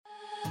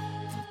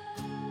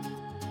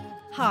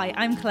Hi,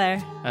 I'm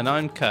Claire. And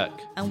I'm Kirk.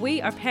 And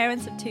we are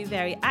parents of two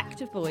very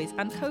active boys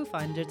and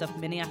co-founders of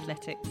Mini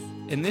Athletics.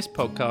 In this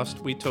podcast,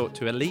 we talk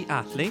to elite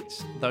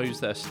athletes, those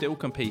that are still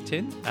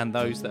competing and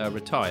those that are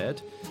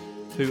retired,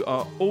 who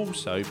are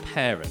also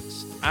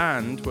parents.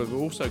 And we're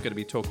also going to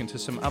be talking to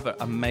some other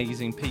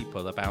amazing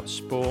people about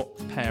sport,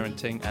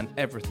 parenting and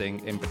everything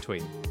in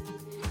between.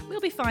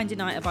 We'll be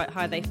finding out about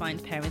how they find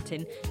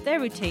parenting, their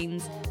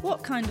routines,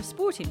 what kind of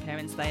sporting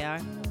parents they are,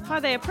 how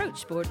they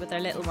approach sport with their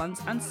little ones,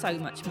 and so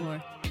much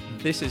more.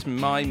 This is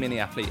My Mini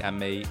Athlete and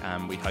Me,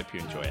 and we hope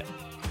you enjoy it.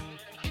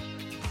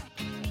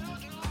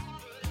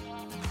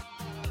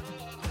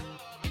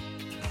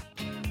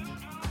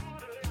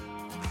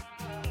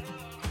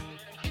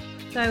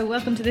 So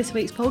welcome to this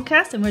week's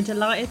podcast, and we're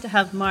delighted to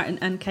have Martyn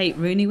and Kate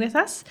Rooney with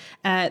us.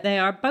 They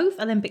are both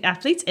Olympic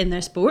athletes in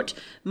their sport,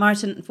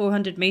 Martyn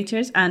 400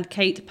 metres and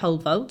Kate pole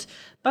vault.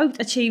 Both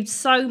achieved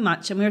so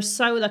much, and we're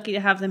so lucky to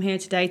have them here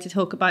today to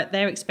talk about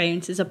their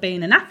experiences of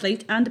being an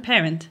athlete and a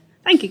parent.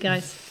 Thank you,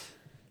 guys.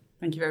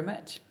 Thank you very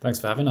much. Thanks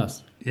for having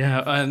us.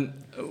 Yeah, and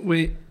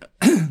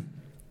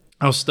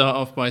I'll start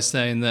off by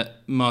saying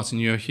that, Martyn,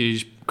 you're a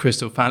huge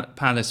Crystal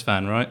Palace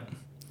fan, right?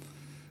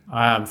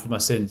 I am, for my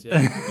sins,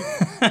 yeah.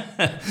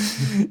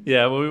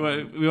 Yeah, well,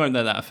 we won't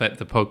let that affect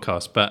the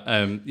podcast, but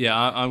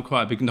I'm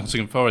quite a big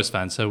Nottingham Forest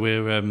fan, so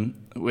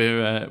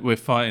we're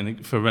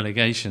fighting for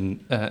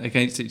relegation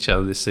against each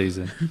other this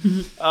season.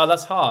 Oh,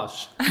 that's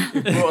harsh.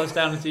 You brought us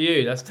down to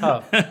you. That's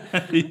tough.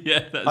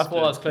 Yeah, that's I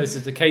thought I was closer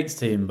to Kate's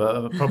team,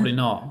 but probably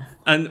not.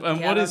 And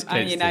what is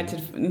Kate's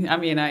team?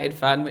 I'm a United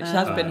fan, which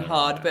has been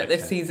hard, but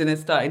this season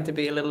is starting to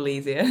be a little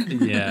easier.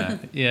 Yeah,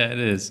 it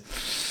is.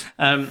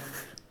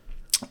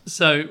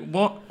 So,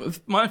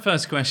 my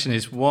first question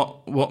is,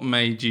 what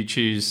made you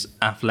choose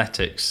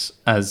athletics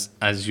as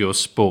your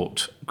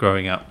sport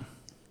growing up?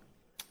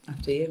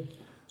 After you.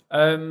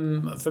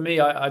 For me,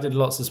 I did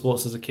lots of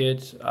sports as a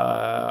kid.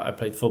 I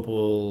played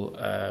football,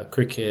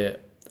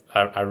 cricket,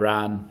 I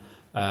ran,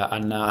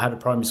 and I had a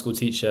primary school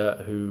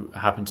teacher who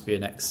happened to be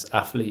an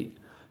ex-athlete.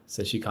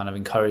 So she kind of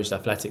encouraged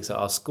athletics at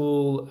our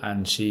school,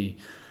 and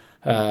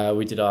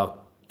we did our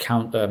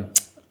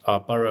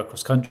borough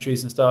cross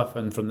countries and stuff,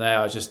 and from there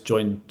I just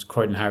joined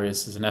Croydon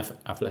Harriers as an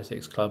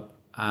athletics club,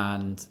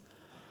 and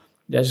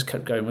I just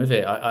kept going with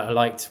it. I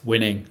liked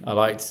winning, I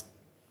liked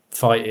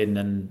fighting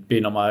and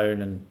being on my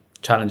own and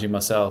challenging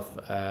myself,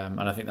 and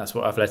I think that's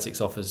what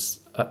athletics offers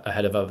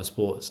ahead of other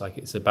sports. Like,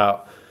 it's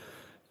about,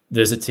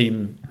 there's a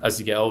team as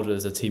you get older,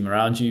 there's a team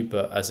around you,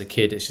 but as a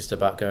kid it's just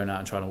about going out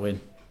and trying to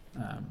win.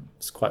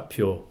 It's quite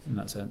pure in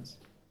that sense.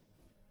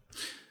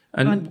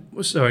 And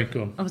sorry,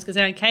 go on. I was going to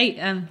say, Kate,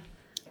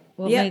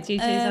 what made you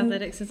choose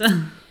athletics as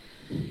well?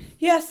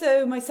 Yeah,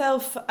 so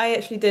myself, I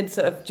actually did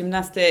sort of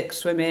gymnastics,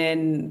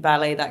 swimming,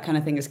 ballet, that kind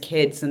of thing as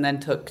kids, and then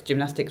took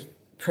gymnastics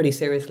pretty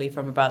seriously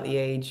from about the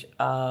age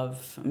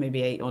of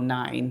maybe 8 or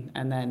 9.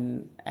 And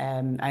then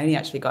I only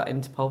actually got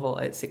into pole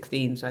vault at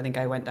 16, so I think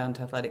I went down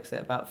to athletics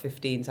at about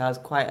 15. So I was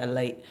quite a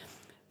late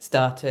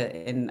starter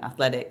in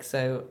athletics.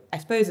 So I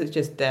suppose it's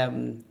just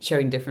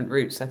showing different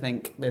routes. I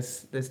think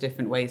there's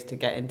different ways to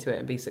get into it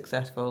and be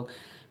successful.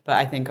 But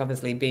I think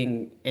obviously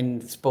being in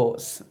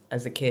sports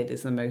as a kid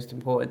is the most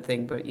important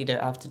thing, but you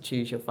don't have to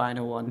choose your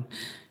final one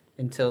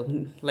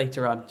until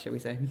later on, shall we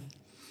say.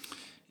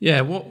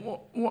 Yeah,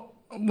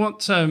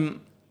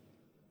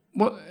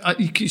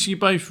 because you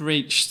both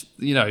reached,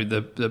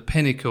 the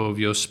pinnacle of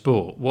your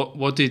sport.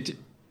 What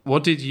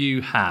did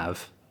you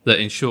have that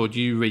ensured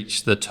you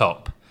reached the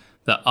top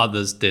that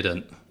others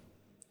didn't?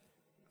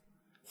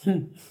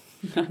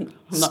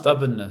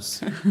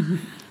 Stubbornness.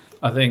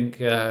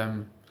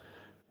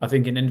 I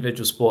think in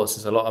individual sports,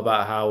 it's a lot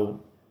about how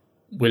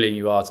willing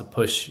you are to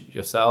push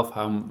yourself,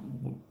 how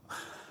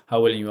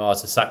willing you are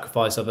to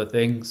sacrifice other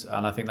things,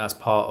 and I think that's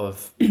part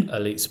of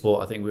elite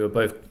sport. I think we were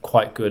both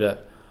quite good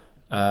at.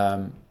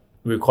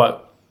 We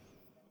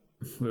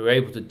were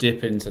able to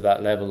dip into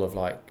that level of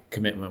like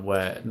commitment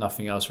where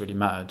nothing else really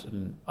mattered,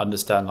 and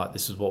understand like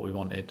this is what we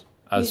wanted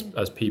as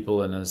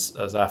people and as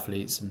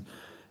athletes. And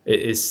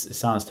it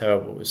sounds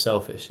terrible, it's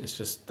selfish. It's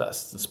just,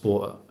 that's the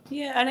sport.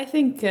 Yeah, and I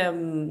think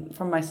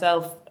from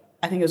myself,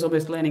 I think I was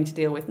almost learning to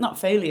deal with, not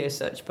failure as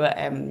such, but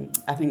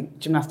I think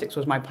gymnastics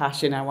was my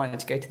passion. I wanted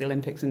to go to the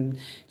Olympics in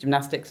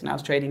gymnastics, and I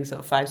was training sort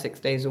of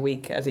 5-6 days a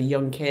week as a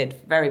young kid.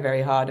 Very,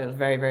 very hard. It was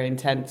very, very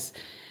intense.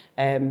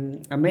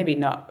 And maybe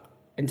not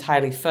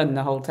entirely fun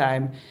the whole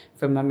time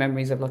from my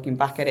memories of looking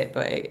back at it,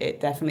 but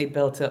it definitely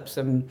built up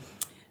some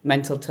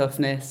mental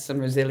toughness, some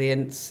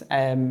resilience.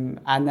 And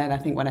then I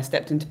think when I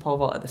stepped into pole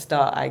vault at the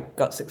start, I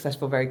got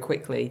successful very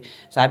quickly.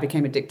 So I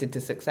became addicted to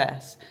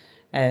success.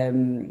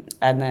 And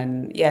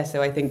then,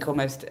 so I think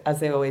almost, as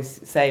they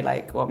always say,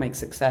 like, what makes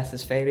success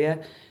is failure.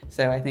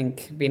 So I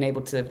think being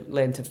able to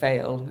learn to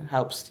fail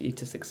helps you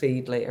to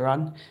succeed later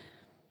on.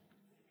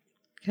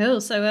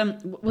 Cool. So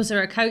was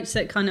there a coach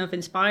that kind of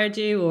inspired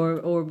you,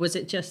 or was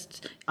it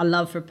just a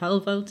love for pole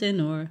vaulting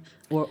or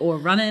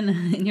running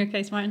in your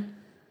case, Martyn?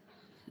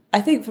 I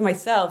think for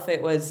myself,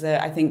 it was,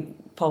 I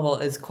think pole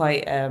vault is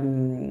quite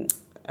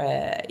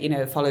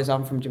it follows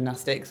on from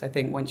gymnastics. I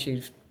think once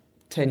you've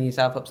turning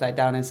yourself upside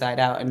down, inside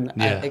out, and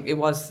I think you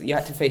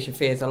had to face your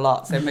fears a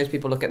lot. So most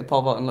people look at the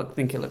pole vault and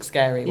think it looks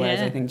scary,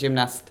 whereas I think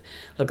gymnasts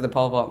look at the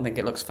pole vault and think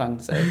it looks fun.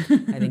 So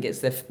I think it's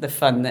the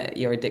fun that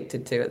you're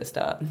addicted to at the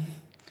start.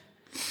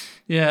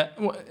 Yeah,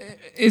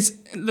 is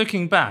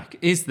looking back,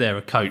 is there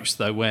a coach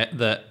though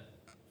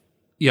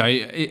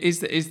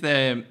is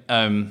there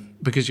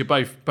because you're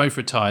both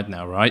retired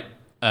now, right?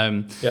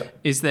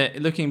 Is there,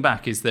 looking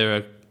back, is there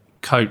a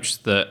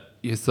coach that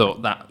you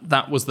thought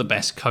that was the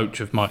best coach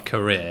of my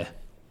career?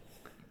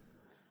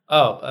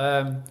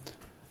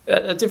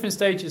 At different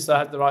stages, I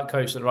had the right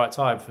coach at the right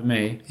time for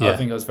me. I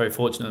think I was very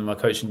fortunate in my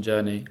coaching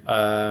journey.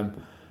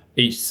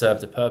 Each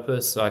served a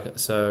purpose.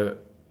 So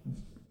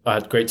I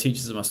had great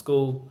teachers at my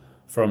school,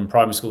 from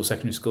primary school,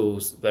 secondary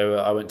schools.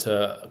 I went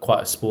to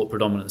quite a sport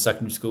predominant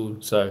secondary school,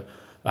 so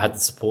I had the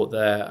support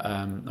there.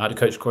 I had a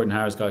coach, Croydon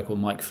Harrows, guy called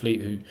Mike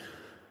Fleet, who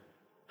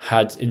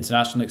had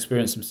international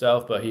experience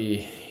himself, but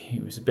he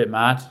was a bit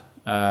mad,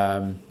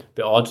 a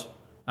bit odd.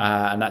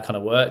 And that kind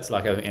of worked.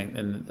 Like, I think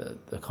in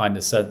the kind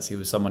of sense, he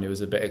was someone who was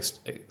a bit,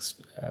 he was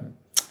an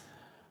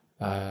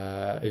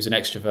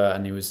extrovert,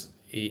 and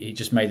he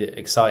just made it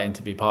exciting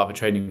to be part of a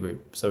training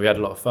group. So we had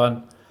a lot of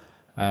fun.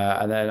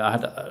 And then I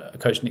had a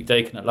coach, Nick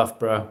Dakin at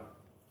Loughborough,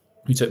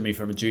 who took me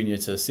from a junior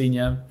to a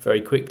senior very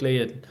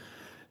quickly. And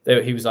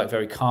he was like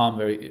very calm,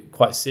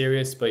 quite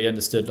serious, but he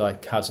understood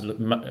like how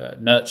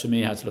to nurture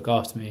me, how to look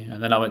after me.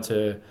 And then I went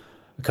to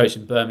a coach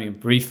in Birmingham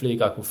briefly, a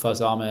guy called Fuzz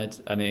Ahmed,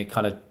 and he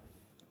kind of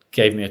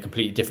gave me a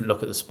completely different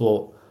look at the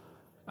sport.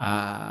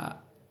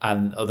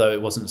 And although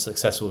it wasn't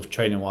successful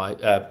training-wise,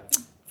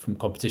 from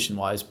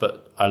competition-wise,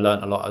 but I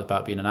learned a lot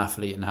about being an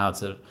athlete and how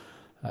to...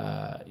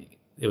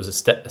 it was a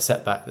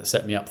setback that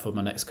set me up for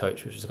my next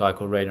coach, which was a guy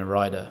called Rainer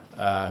Ryder,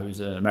 who's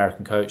an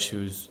American coach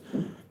who's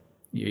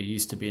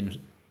used to being...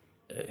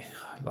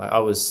 I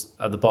was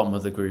at the bottom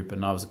of the group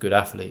and I was a good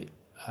athlete.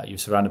 You were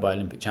surrounded by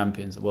Olympic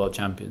champions, world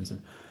champions,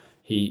 and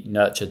he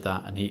nurtured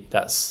that. And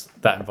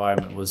that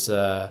environment was...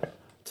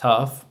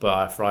 tough, but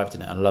I thrived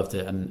in it. I loved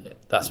it, and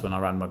that's when I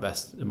ran my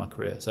best in my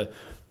career. So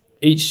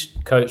each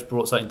coach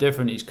brought something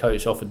different. Each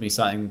coach offered me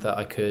something that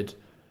I could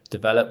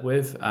develop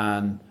with,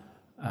 and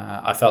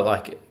I felt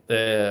like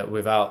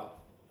without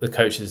the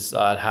coaches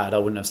I'd had, I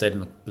wouldn't have stayed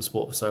in the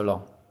sport for so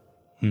long.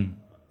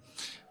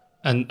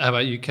 And how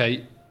about you,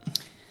 Kate?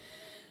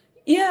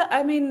 Yeah,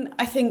 I mean,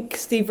 I think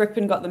Steve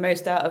Rippon got the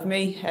most out of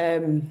me.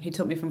 He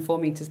took me from 4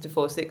 meters to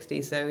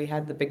 460, so he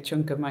had the big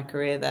chunk of my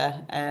career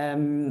there.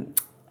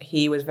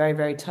 He was very,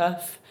 very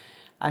tough.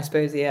 I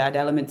suppose he had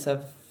elements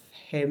of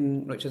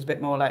him, which was a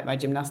bit more like my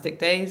gymnastic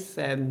days.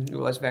 It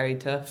was very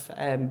tough.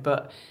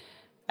 But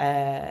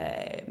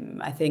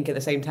I think at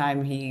the same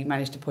time, he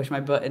managed to push my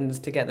buttons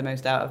to get the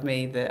most out of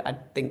me, that I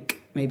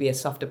think maybe a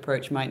soft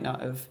approach might not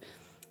have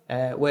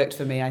worked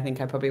for me. I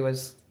think I probably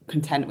was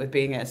content with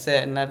being at a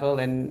certain level,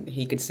 and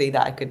he could see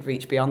that I could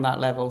reach beyond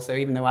that level. So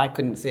even though I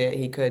couldn't see it,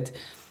 he could.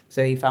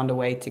 So he found a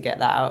way to get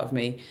that out of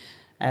me.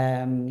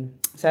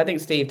 So I think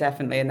Steve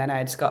definitely, and then I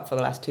had Scott for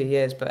the last 2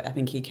 years, but I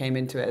think he came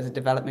into it as a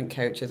development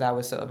coach as I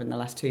was sort of in the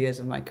last 2 years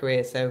of my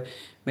career. So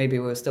maybe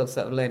we were still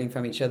sort of learning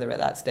from each other at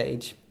that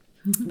stage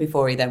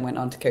before he then went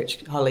on to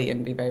coach Holly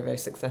and be very, very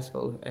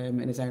successful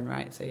in his own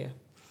right. So, yeah.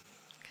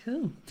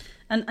 Cool.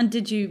 And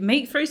did you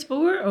meet through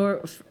sport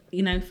or,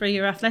 through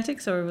your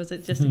athletics, or was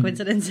it just a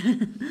coincidence?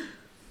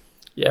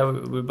 Yeah, we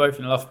were both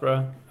in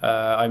Loughborough.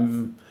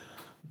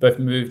 Both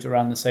moved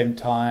around the same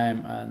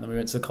time, and then we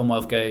went to the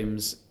Commonwealth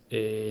Games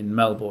in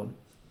Melbourne.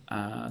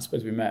 I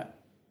suppose we met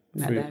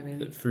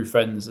through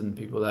friends and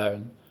people there,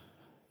 and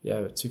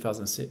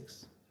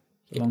 2006,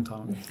 a long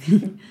time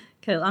ago.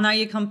 Cool. And are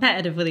you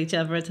competitive with each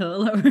other at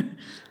all?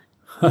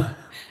 Or?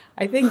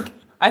 I think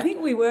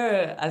we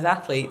were, as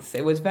athletes.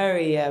 It was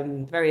very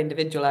very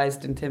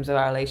individualized in terms of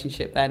our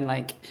relationship then.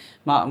 Like,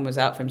 Martyn was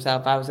out for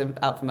himself, I was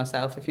out for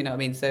myself, if you know what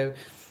I mean. So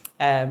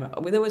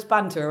there was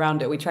banter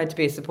around it. We tried to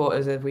be as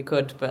supporters as we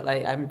could, but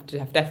I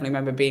definitely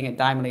remember being at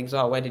Diamond Leagues.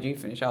 Oh, where did you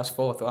finish? I was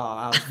fourth. Oh,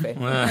 I was fifth.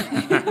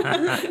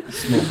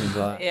 Small things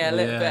like that. Yeah, a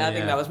little bit. I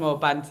think that was more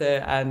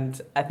banter,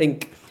 and I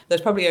think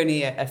there's probably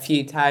only a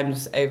few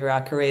times over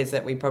our careers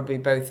that we probably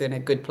both in a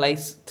good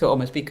place to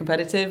almost be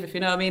competitive, if you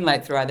know what I mean,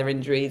 like through either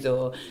injuries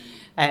or,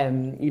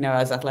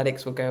 as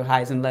athletics will go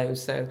highs and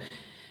lows. So.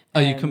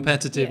 Are you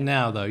competitive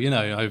now, though?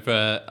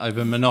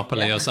 Over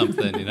Monopoly or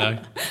something?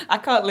 I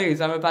can't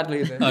lose. I'm a bad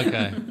loser.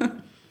 Okay.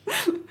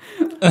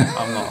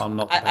 I'm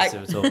not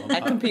competitive at all.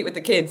 I compete with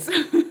the kids.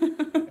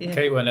 Yeah.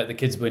 Kate won't let the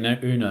kids win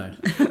Uno.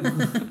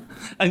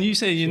 And you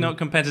say you're not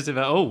competitive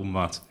at all,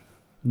 Matt?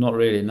 Not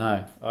really,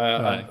 no.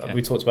 Okay.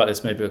 We talked about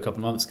this maybe a couple of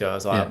months ago. I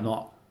was like, I'm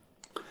not.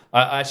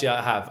 I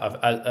have.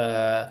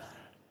 I've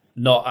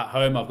not at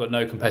home. I've got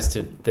no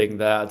competitive thing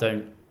there. I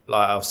don't.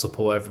 I'll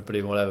support everybody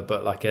and whatever,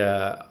 but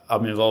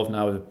I'm involved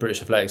now with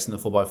British Athletics in the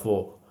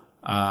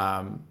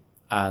 4x4,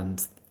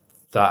 and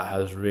that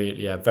has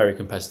really very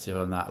competitive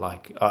on that.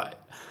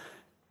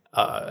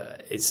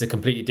 It's a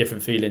completely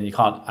different feeling. You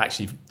can't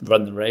actually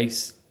run the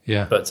race,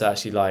 but to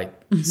actually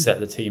set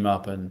the team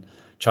up and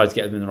try to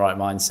get them in the right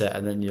mindset,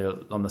 and then you're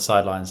on the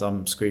sidelines.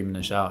 I'm screaming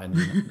and shouting,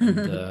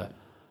 and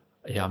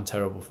yeah, I'm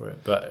terrible for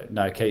it. But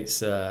no,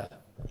 Kate's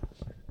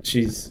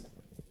she's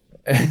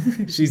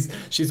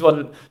she's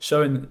one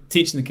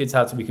teaching the kids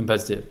how to be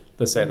competitive.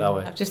 Let's say it that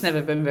way. I've just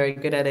never been very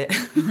good at it.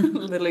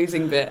 The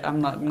losing bit, I'm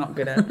not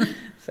good at.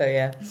 So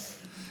yeah.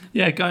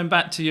 Yeah, going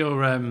back to your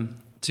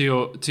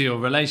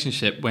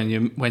relationship when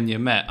you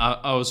met,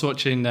 I was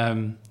watching.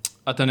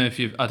 I don't know if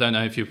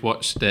you've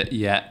watched it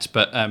yet,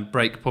 but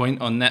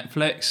Breakpoint on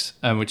Netflix,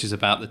 which is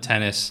about the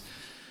tennis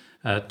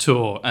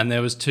tour, and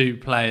there was two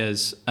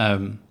players.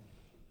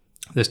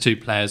 There's two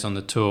players on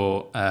the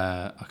tour.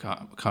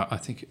 I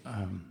think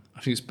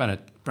it's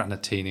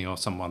Brannatini or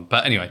someone,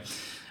 but anyway,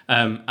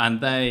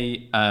 and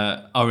they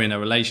are in a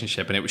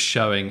relationship, and it was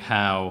showing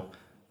how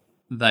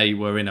they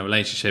were in a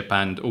relationship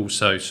and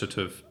also sort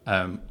of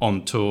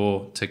on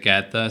tour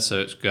together. So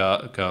it's a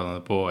girl and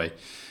a boy.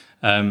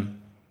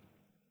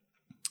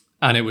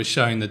 And it was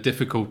showing the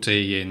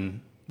difficulty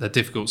in the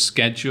difficult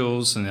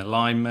schedules and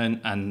alignment,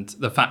 and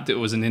the fact that it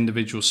was an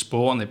individual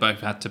sport and they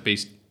both had to be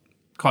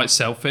quite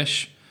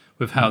selfish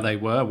with how they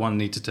were. One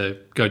needed to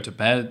go to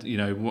bed,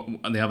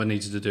 and the other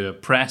needed to do a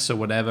press or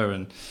whatever.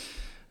 And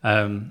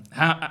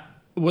how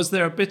was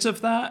there a bit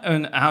of that?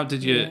 And how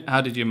did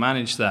you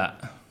manage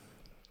that?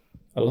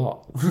 A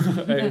lot. We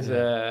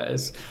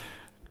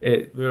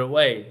were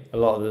away a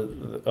lot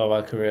of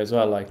our career as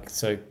well. Like,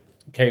 so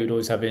Kate would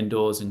always have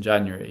indoors in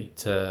January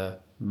to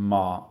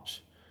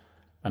March,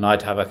 and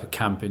I'd have like a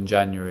camp in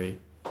January,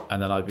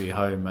 and then I'd be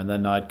home, and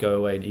then I'd go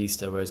away in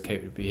Easter, whereas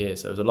Kate would be here.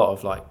 So it was a lot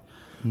of like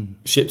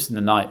ships in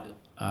the night.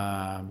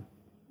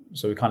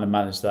 So we kind of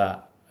managed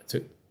that.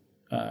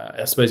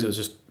 I suppose it was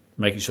just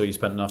making sure you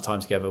spent enough time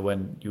together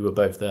when you were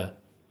both there.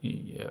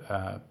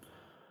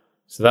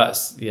 So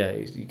that's,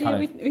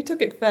 we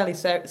took it fairly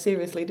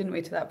seriously, didn't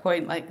we, to that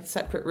point, like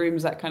separate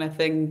rooms, that kind of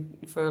thing,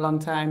 for a long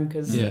time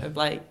because of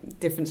like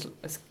different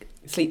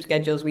sleep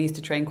schedules. We used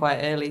to train quite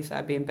early, so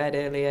I'd be in bed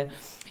earlier.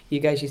 You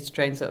guys used to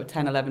train sort of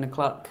 10, 11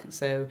 o'clock,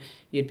 so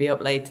you'd be up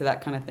later,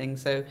 that kind of thing.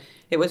 So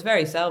it was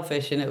very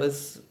selfish, and it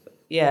was,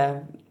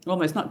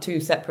 almost not two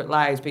separate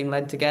lives being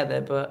led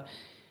together, but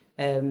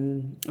I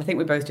think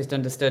we both just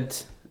understood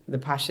the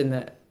passion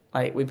that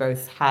like we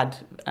both had,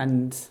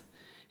 and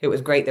it was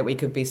great that we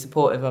could be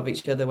supportive of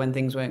each other when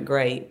things weren't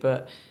great,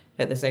 but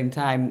at the same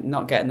time,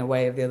 not get in the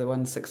way of the other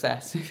one's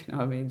success, if you know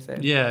what I mean. So,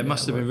 it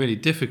must have been really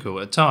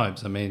difficult at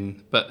times. I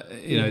mean, but,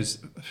 it's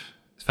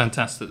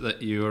fantastic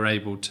that you were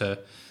able to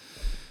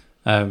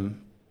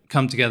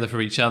come together for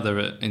each other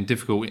in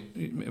difficult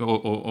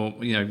or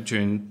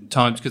during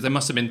times, because there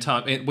must have been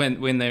time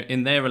when they're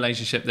in their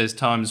relationship, there's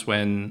times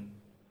when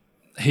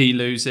he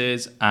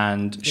loses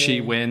and she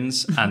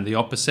wins and the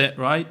opposite,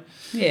 right?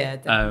 Yeah,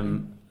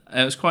 definitely.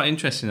 It was quite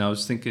interesting. I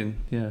was thinking,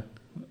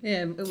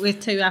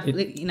 with two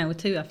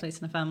athletes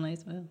in a family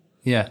as well.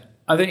 Yeah,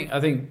 I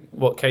think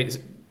what Kate's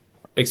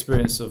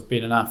experience of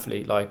being an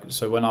athlete, like,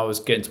 so when I was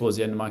getting towards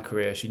the end of my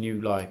career, she knew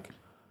what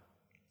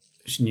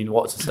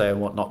to say and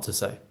what not to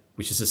say,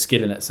 which is a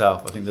skill in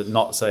itself. I think that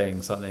not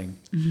saying something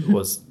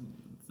was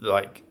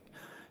like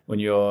when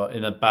you're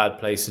in a bad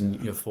place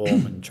in your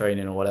form and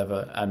training or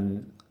whatever,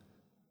 and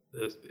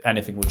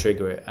anything will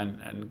trigger it.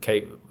 And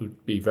Kate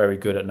would be very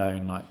good at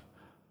knowing, like,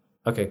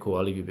 okay, cool,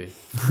 I'll leave you be.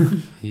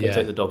 Go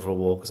take the dog for a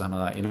walk or something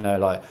like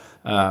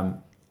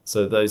that,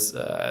 so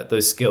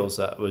those skills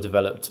that were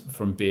developed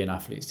from being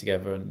athletes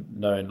together and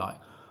knowing like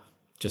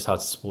just how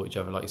to support each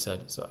other, like you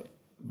said. So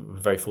we're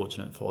very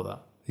fortunate for that.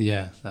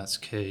 Yeah, that's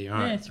key. All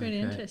right. Yeah, it's really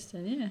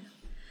interesting.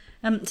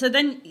 Yeah. So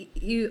then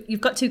you've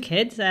got two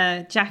kids,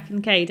 Jack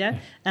and Kada.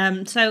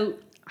 So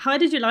how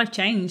did your life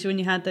change when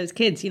you had those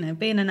kids?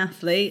 Being an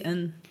athlete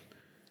and.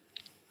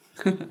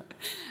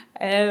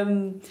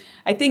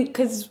 I think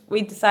because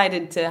we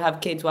decided to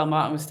have kids while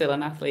Martyn was still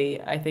an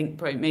athlete, I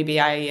think maybe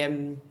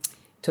I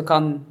took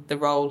on the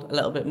role a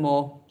little bit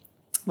more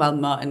while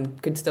Martyn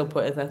could still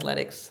put his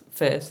athletics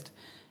first,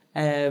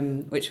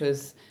 which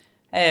was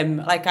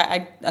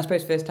I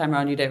suppose first time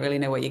around you don't really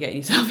know what you're getting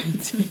yourself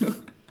into.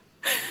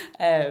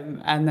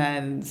 And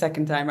then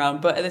second time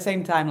around, but at the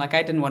same time, like,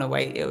 I didn't want to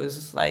wait. It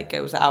was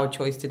our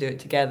choice to do it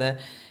together.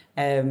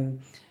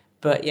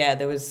 But yeah,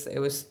 it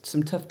was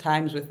some tough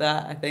times with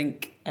that, I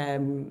think,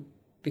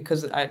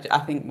 because I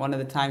think one of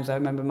the times I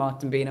remember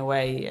Martyn being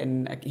away,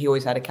 and he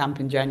always had a camp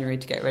in January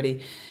to get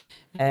ready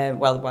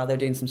while they're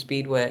doing some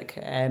speed work.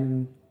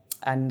 And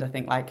I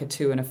think like a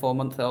 2 and a 4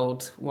 month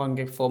old,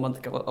 4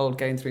 month old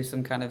going through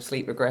some kind of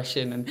sleep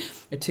regression, and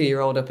a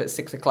 2-year-old up at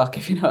 6 o'clock,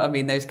 if you know what I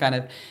mean. Those kind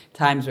of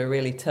times were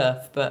really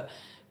tough. But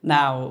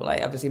now,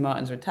 like, obviously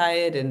Martyn's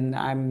retired and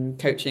I'm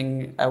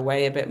coaching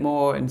away a bit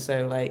more, and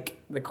so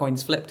like the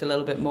coin's flipped a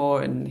little bit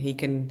more and he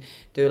can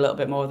do a little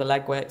bit more of the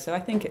legwork. So I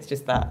think it's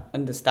just that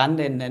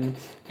understanding. And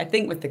I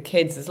think with the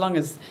kids, as long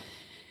as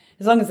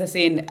they're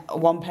seeing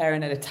one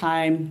parent at a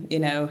time,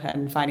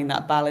 and finding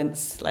that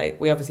balance, like,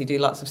 we obviously do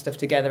lots of stuff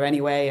together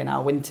anyway, and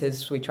our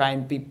winters we try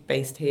and be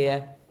based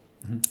here.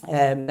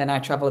 Then I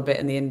travel a bit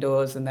in the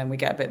indoors, and then we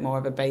get a bit more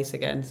of a base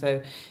again.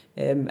 So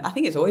I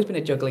think it's always been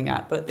a juggling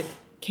act, but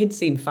kids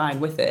seem fine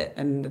with it,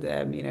 and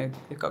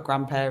they've got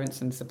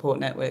grandparents and support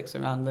networks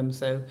around them.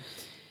 So,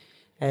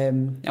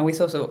 and we're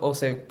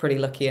also pretty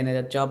lucky in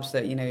our jobs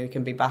that you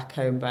can be back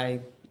home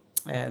by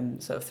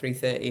sort of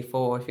 3:30,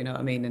 4, if you know what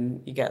I mean,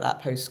 and you get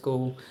that post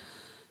school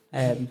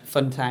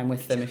fun time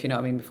with them, if you know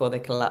what I mean, before they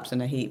collapse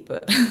in a heap.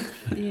 But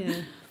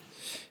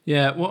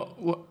yeah,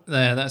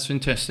 that's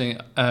interesting.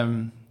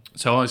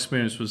 So our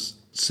experience was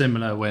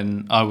similar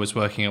when I was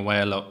working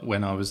away a lot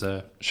when I was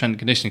a strength and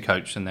conditioning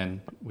coach, and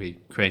then we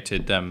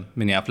created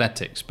mini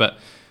athletics. But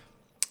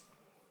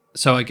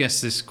so I guess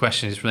this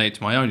question is related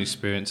to my own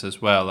experience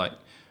as well. Like,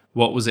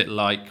 what was it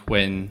like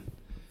when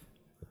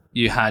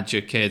you had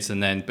your kids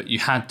but you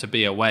had to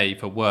be away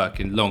for work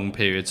in long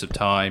periods of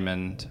time,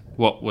 and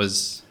what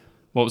was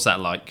that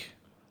like?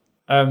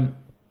 The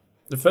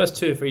first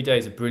 2 or 3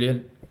 days are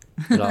brilliant.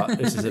 Like,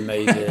 this is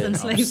amazing. I'm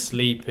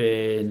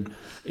sleeping.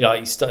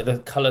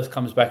 The colour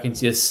comes back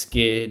into your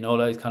skin, all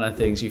those kind of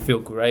things. You feel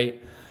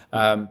great.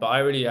 But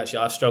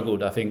I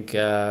struggled. I think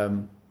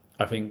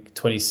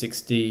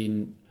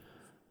 2016,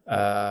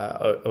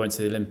 I went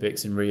to the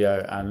Olympics in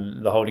Rio,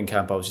 and the holding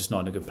camp, I was just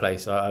not in a good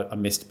place. I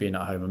missed being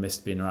at home. I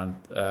missed being around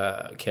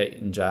Kate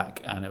and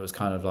Jack, and it was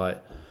kind of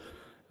like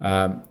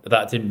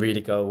that didn't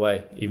really go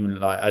away. Even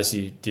like as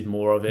you did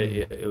more of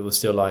it, it was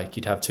still like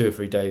you'd have 2 or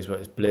 3 days where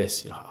it's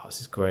bliss. You're like, oh,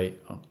 this is great.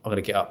 I'm going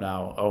to get up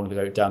now. I want to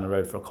go down the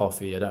road for a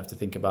coffee. I don't have to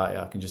think about it.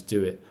 I can just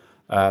do it.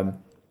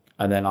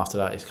 And then after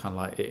that, it's kind of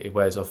like it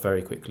wears off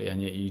very quickly,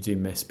 and you do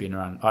miss being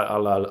around. I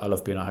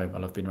love being at home. I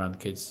love being around the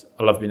kids.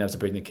 I love being able to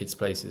bring the kids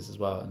places as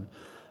well.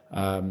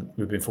 And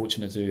we've been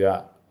fortunate to do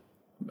that.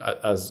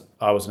 As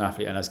I was an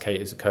athlete and as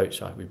Kate is a coach,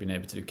 like, we've been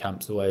able to do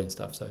camps away and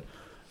stuff. So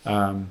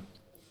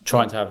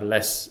trying to have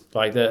less,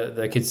 like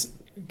the kids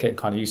get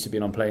kind of used to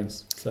being on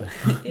planes. So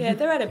yeah,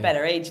 they're at a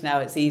better age now.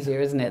 It's easier,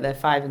 isn't it? They're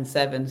 5 and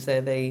 7, so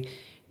they,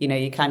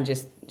 you can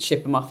just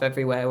ship them off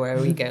everywhere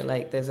wherever we go.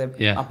 Like, there's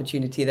an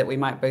opportunity that we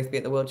might both be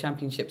at the World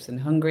Championships in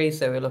Hungary,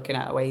 so we're looking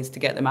at ways to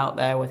get them out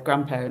there with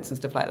grandparents and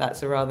stuff like that.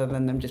 So rather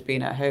than them just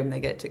being at home, they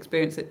get to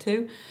experience it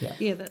too.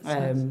 Yeah, that's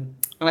nice. And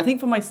I think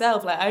for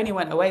myself, like, I only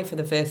went away for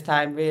the first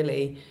time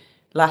really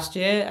last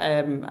year.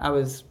 I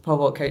was pole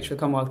vault coach for the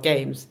Commonwealth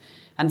Games.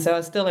 And so I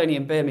was still only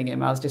in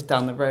Birmingham. I was just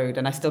down the road,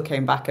 and I still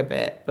came back a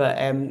bit. But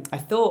I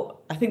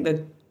think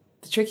the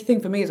tricky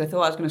thing for me is I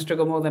thought I was going to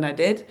struggle more than I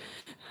did.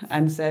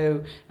 And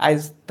so I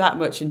was that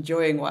much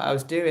enjoying what I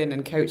was doing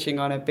and coaching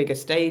on a bigger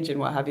stage and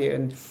what have you,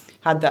 and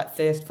had that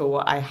thirst for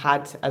what I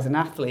had as an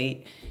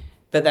athlete.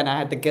 But then I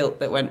had the guilt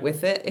that went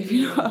with it, if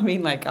you know what I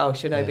mean. Like, oh,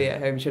 should I be at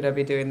home? Should I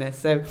be doing this?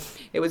 So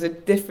it was a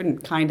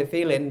different kind of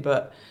feeling,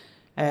 but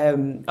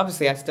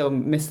obviously I still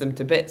miss them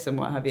to bits and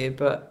what have you,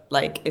 but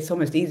like, it's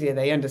almost easier.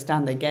 They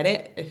understand, they get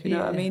it, if you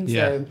know what I mean.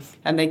 So,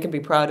 and they can be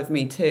proud of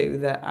me too,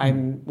 that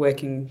I'm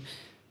working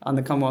on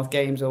the Commonwealth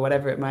Games or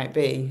whatever it might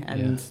be,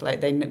 and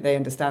like they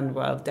understand.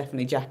 Well,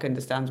 definitely Jack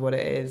understands what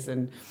it is,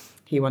 and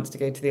he wants to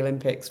go to the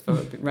Olympics for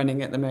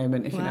running at the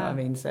moment, if you know what I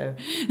mean. So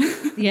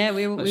yeah,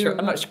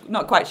 I'm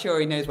not quite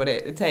sure he knows what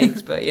it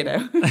takes, but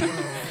yeah,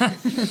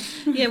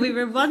 we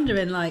were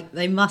wondering, like,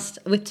 they must,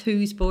 with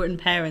 2 sporting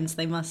parents,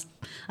 they must,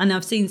 and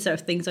I've seen sort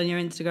of things on your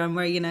Instagram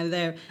where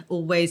they're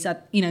always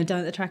at down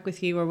at the track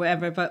with you or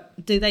whatever, but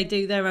do they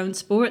do their own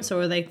sports,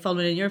 or are they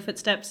following in your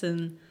footsteps?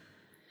 And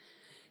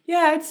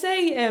yeah, I'd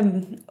say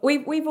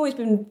we've always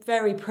been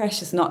very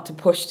precious not to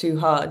push too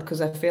hard, because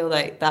I feel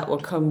like that will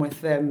come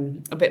with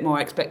a bit more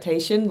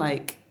expectation.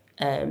 Like,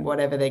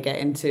 whatever they get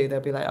into, they'll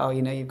be like, oh,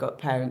 you've got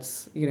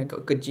parents,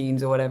 got good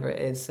genes or whatever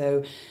it is.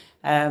 So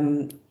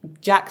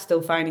Jack's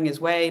still finding his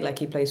way. Like,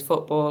 he plays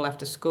football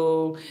after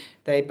school.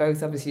 They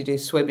both obviously do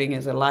swimming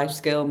as a life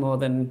skill more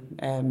than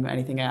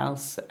anything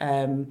else.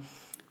 And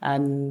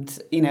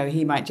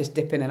he might just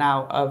dip in and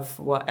out of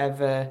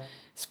whatever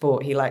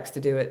sport he likes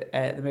to do.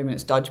 At the moment,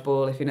 it's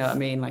dodgeball, if you know what I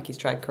mean. Like, he's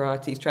tried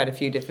karate, he's tried a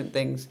few different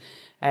things.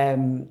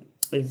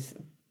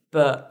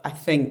 But I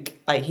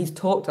think, like, he's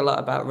talked a lot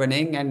about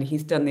running, and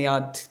he's done the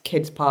odd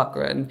kids park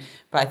run.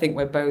 But I think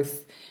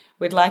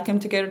we'd like him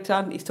to go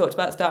to. He's talked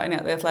about starting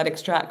at the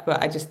athletics track,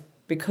 but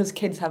because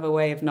kids have a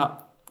way of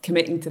not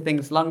committing to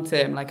things long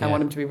term, like, I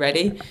want him to be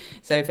ready.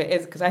 So if it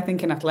is, because I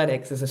think in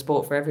athletics there's a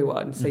sport for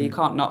everyone, so you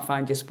can't not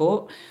find your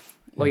sport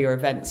or your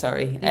event,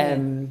 sorry.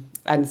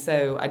 And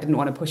so I didn't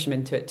want to push him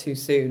into it too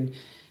soon.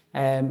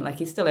 Like,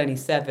 he's still only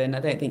 7. I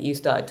don't think you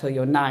started till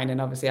you're 9,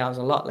 and obviously I was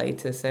a lot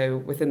later. So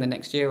within the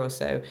next year or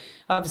so,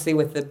 obviously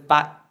with the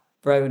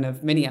backbone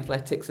of mini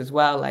athletics as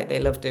well, like, they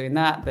love doing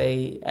that.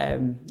 They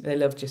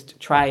love just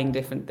trying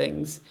different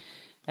things.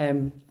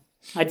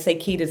 I'd say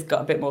Keita's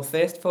got a bit more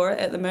thirst for it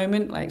at the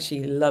moment. Like,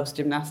 she loves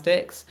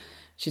gymnastics.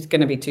 She's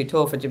going to be too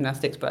tall for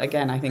gymnastics, but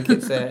again, I think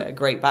it's a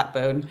great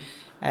backbone.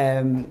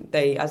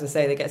 They, as I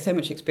say, they get so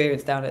much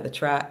experience down at the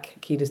track.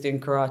 Keita's doing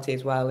karate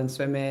as well and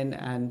swimming,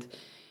 and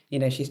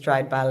she's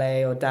tried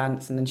ballet or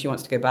dance, and then she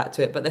wants to go back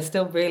to it. But they're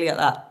still really at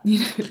that,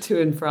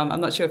 to and from.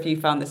 I'm not sure if you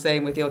found the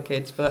same with your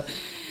kids, but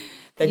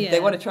they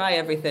want to try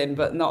everything,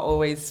 but not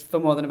always for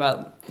more than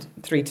about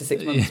 3 to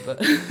 6 months.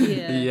 But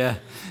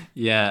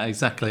yeah,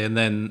 exactly. And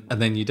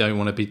then you don't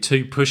want to be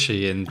too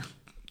pushy in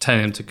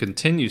telling them to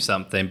continue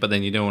something, but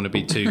then you don't want to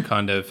be too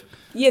kind of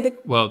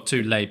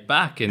too laid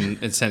back in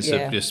the sense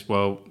of just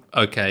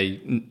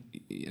okay,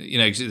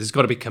 there's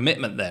got to be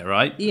commitment there,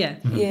 right? Yeah.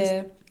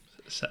 Yeah.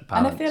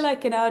 And I feel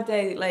like in our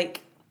day,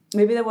 like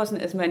maybe there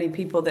wasn't as many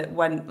people that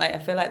went, like I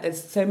feel like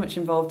there's so much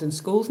involved in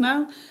schools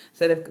now,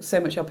 so there's so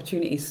much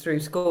opportunities through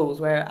schools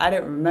where I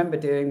don't remember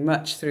doing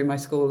much through my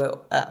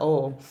school at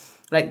all.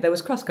 Like there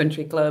was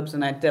cross-country clubs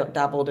and I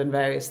dabbled in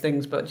various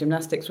things, but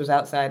gymnastics was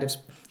outside of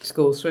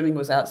school, swimming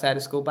was outside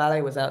of school,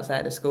 ballet was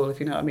outside of school, if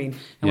you know what I mean.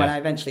 And when I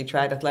eventually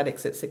tried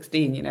athletics at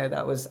 16,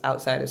 that was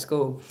outside of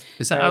school.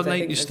 Is that how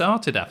late you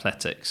started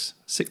athletics?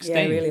 16?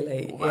 Yeah, really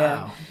late,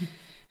 wow.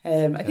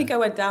 I think I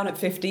went down at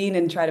 15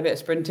 and tried a bit of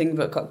sprinting,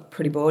 but got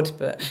pretty bored.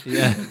 But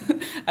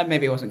and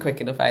maybe I wasn't quick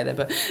enough either.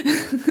 But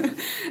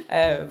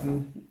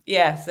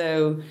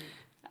So,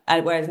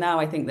 whereas now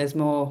I think there's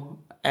more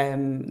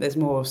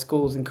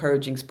schools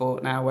encouraging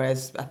sport now.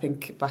 Whereas I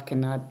think back in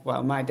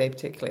my day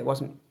particularly, it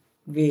wasn't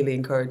really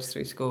encouraged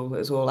through school. It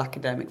was all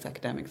academics.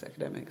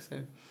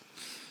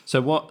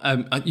 So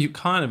what you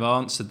kind of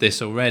answered this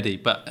already,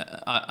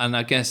 but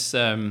I guess.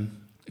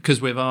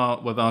 Because with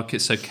our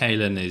kids, so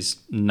Kaelan is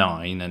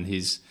 9 and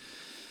he's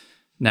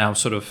now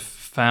sort of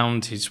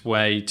found his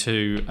way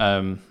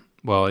to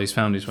he's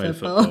found his way to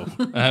football.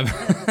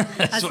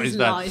 That's what he's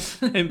found.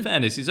 In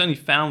fairness, he's only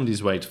found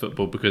his way to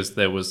football because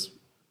there was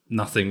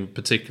nothing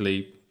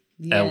particularly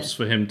else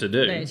for him to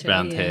do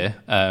around here.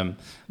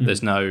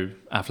 There's no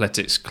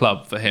athletics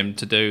club for him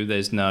to do.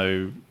 There's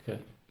no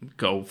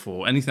golf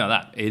or anything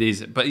like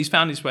that. But he's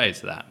found his way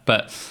to that.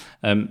 But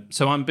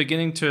so I'm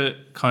beginning to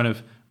kind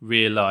of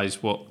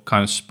realise what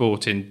kind of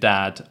sporting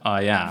dad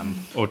I am,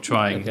 or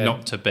trying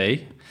not to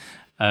be.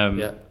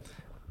 Have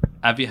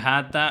you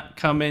had that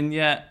come in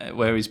yet,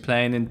 where he's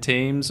playing in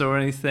teams or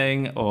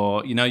anything,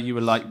 or you were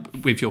like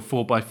with your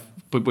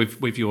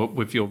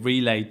with your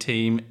relay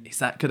team? Is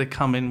that going to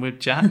come in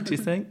with Jack? Do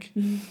you think?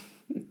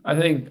 I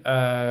think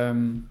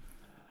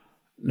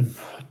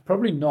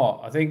probably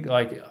not. I think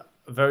like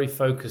very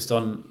focused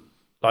on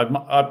like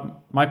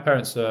my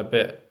parents were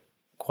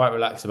quite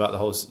relaxed about the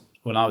whole.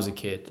 When I was a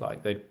kid,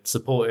 like they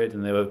supported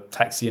and they were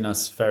taxiing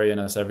us, ferrying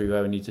us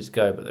everywhere we needed to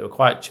go, but they were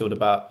quite chilled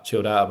out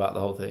about the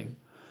whole thing.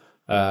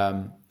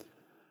 To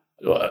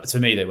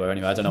me, they were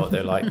anyway. I don't know what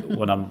they're like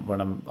when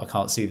I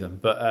can't see them,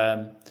 but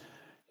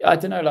I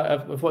don't know.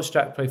 Like I've watched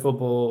Jack play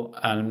football,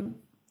 and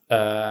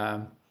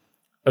I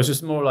was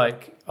just more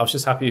like I was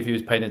just happy if he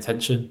was paying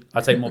attention.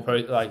 I take more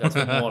pride in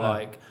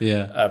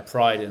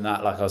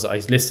that. Like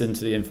he's listened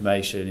to the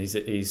information.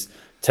 He's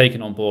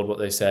taken on board what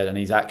they said and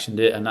he's actioned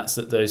it, and that's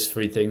those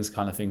 3 things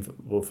kind of thing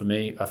for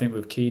me. I think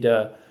with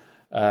Kida,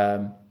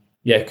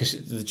 because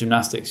the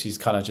gymnastics, she's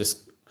kind of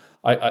just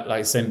I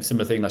like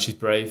similar thing. Like she's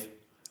brave.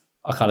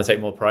 I kind of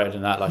take more pride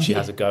in that. Like she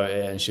has a go at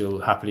it and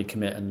she'll happily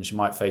commit, and she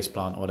might face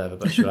plant or whatever,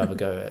 but she'll have a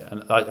go at it.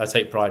 And I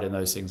take pride in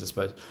those things. I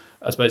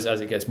suppose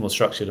as it gets more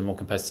structured and more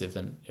competitive,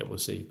 then we'll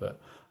see. But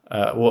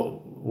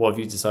what have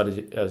you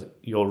decided as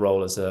your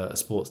role as a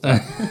sports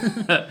dad?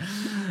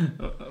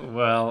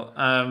 Well.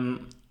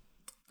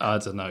 I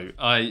don't know.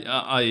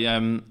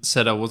 I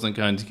said I wasn't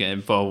going to get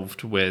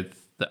involved with.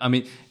 I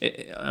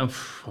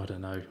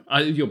don't know.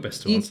 You're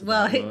best to answer.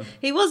 Well,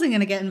 he wasn't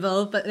going to get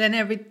involved, but then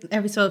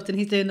every so often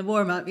he's doing the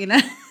warm up, and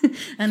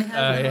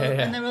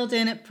and they're all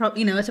doing it.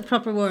 It's a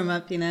proper warm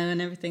up,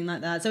 and everything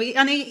like that. So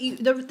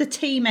the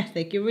team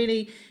ethic, you're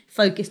really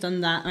focused on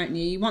that, aren't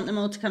you? You want them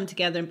all to come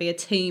together and be a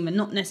team, and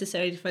not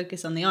necessarily to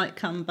focus on the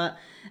outcome, but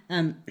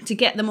to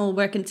get them all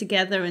working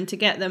together and to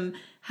get them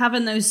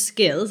having those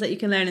skills that you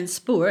can learn in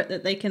sport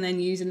that they can then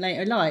use in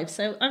later lives.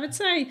 So I would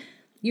say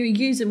you're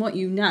using what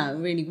you know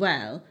really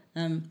well,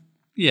 and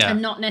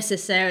not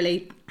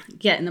necessarily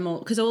getting them all,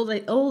 because all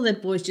the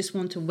boys just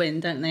want to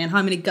win, don't they? And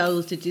how many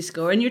goals did you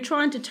score? And you're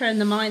trying to turn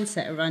the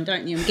mindset around,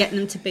 don't you, and getting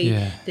them to be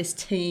this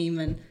team.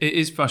 And it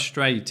is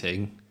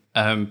frustrating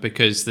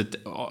because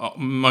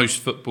most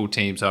football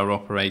teams are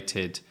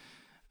operated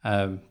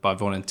by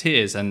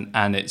volunteers,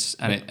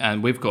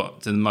 and we've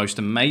got the most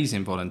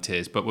amazing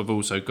volunteers, but we've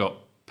also got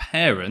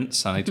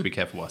parents. I need to be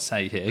careful what I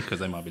say here because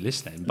they might be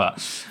listening, but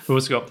we've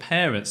also got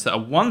parents that are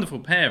wonderful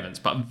parents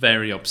but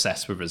very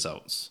obsessed with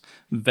results,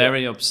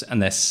 very obsessed.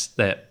 And they're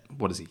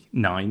what is he,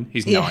 9?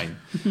 He's 9.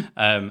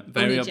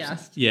 Very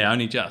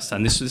only just,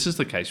 and this is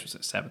the case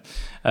with 7.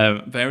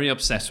 Very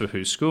obsessed with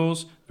who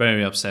scores,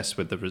 very obsessed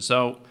with the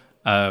result,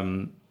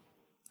 and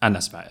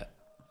that's about it.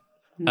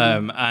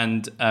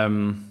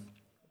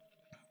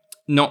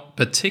 Not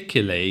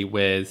particularly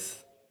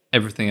with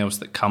everything else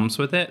that comes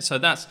with it. So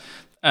that's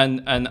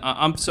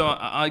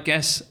I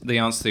guess the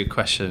answer to your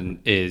question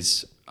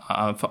is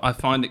I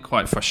find it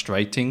quite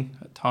frustrating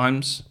at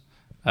times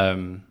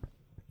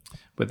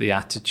with the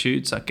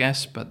attitudes, I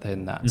guess. But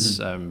then that's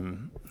the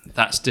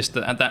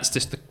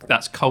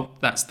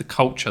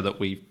culture that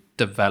we've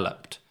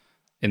developed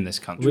in this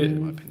country,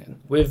 in my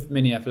opinion. With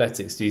mini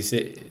athletics, do you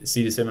see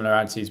the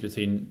similarities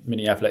between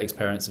mini athletics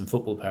parents and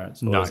football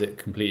parents, or is it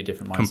completely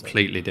different mindset?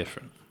 Completely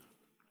different.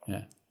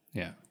 Yeah.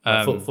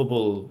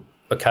 Football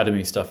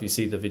academy stuff, you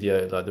see the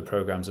video, like the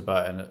programs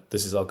about it, and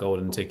this is our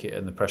golden ticket,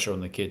 and the pressure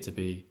on the kid to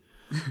be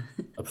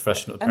a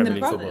professional Premier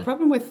League footballer. The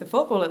problem with the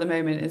football at the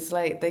moment is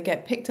like they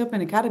get picked up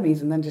in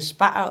academies and then just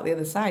spat out the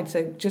other side.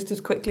 So just as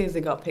quickly as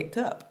they got picked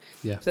up.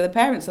 Yeah. So the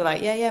parents are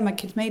like, yeah, my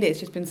kid's made it. It's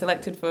just been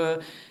selected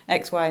for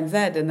X, Y, and Z.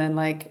 And then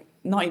like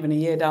not even a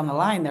year down the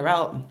line, they're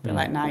out. They're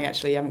like, nah, you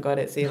actually haven't got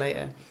it. See you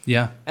later.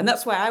 Yeah. And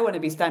that's why I want to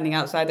be standing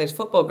outside those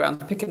football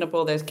grounds, picking up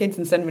all those kids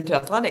and sending them to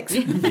athletics.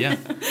 Yeah.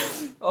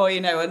 Or, you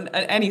know, and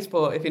any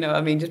sport, if you know what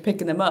I mean, just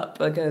picking them up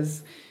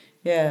because...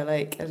 Yeah,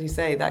 like, as you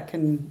say, that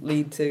can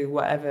lead to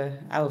whatever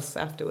else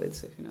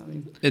afterwards, if you know what I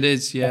mean. It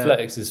is, yeah.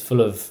 Athletics is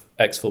full of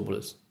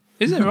ex-footballers.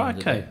 Is it right?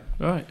 Okay,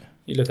 right.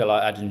 You look at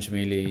like Adrian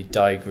Jamili,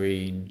 Di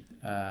Green,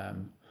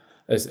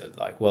 there's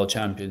like world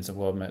champions and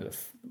gold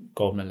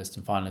medalists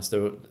and finalists.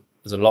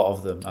 There's a lot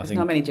of them. There's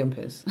not many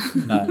jumpers.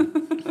 No.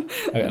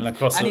 And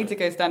across I need to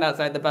go stand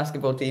outside the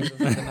basketball team or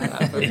something like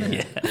that. For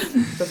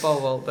the pole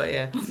vault, but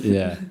yeah.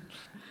 Yeah.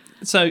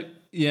 So,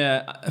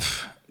 yeah,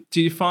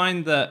 do you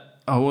find that...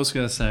 I was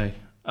going to say...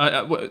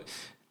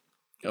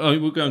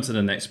 we'll go on to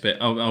the next bit.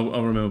 I'll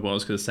remember what I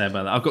was going to say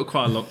about that. I've got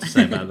quite a lot to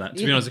say about that.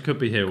 To be honest, I could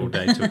be here all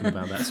day talking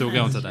about that. So we'll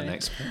go on to that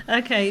next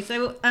bit. Okay,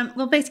 so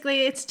well,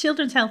 basically, it's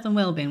Children's Health and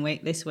Wellbeing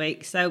Week this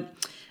week. So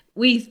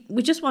we're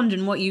just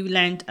wondering what you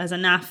learned as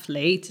an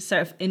athlete,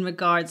 sort of in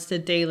regards to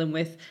dealing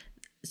with,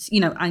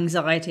 you know,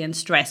 anxiety and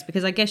stress,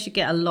 because I guess you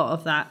get a lot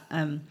of that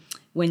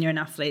when you're an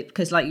athlete.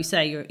 Because, like you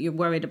say, you're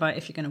worried about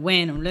if you're going to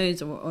win or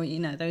lose, or you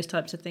know, those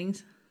types of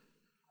things.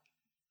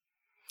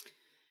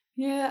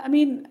 Yeah, I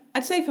mean,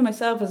 I'd say for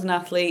myself as an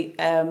athlete,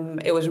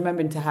 it was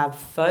remembering to have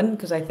fun,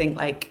 because I think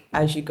like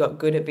as you got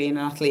good at being an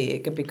athlete,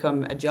 it could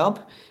become a job,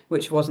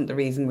 which wasn't the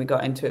reason we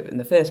got into it in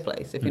the first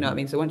place, if you know what I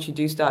mean. So once you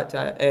do start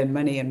to earn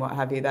money and what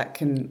have you, that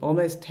can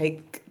almost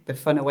take the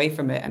fun away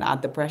from it and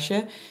add the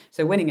pressure.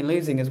 So winning and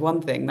losing is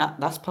one thing,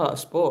 that's part of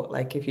sport.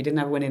 Like if you didn't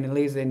have winning and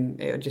losing,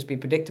 it would just be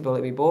predictable,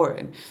 it'd be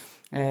boring.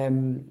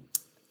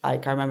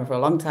 Like I remember for a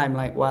long time,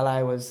 like while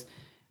I was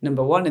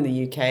number one in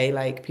the UK,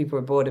 like people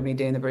were bored of me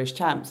doing the British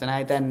champs, and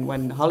I then,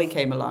 when Holly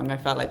came along, I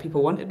felt like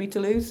people wanted me to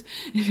lose.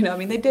 You know what I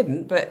mean? They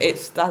didn't, but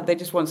it's that they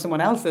just want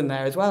someone else in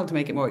there as well to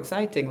make it more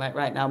exciting. Like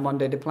right now,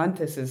 Mondo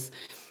Duplantis is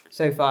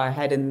so far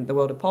ahead in the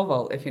world of pole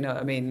vault, if you know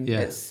what I mean.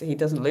 Yeah. He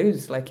doesn't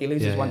lose, like he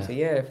loses once a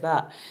year, if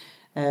that.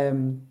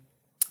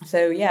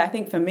 So yeah, I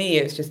think for me,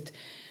 it's just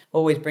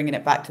always bringing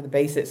it back to the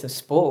basics of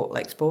sport.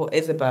 Like sport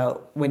is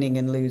about winning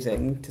and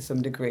losing to some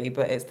degree,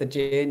 but it's the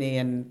journey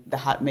and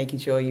making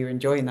sure you're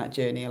enjoying that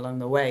journey along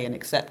the way and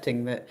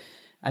accepting that,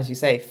 as you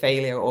say,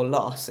 failure or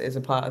loss is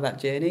a part of that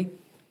journey.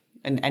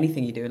 And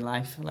anything you do in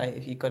life,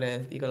 like you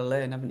gotta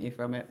learn, haven't you,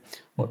 from it?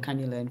 What can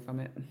you learn from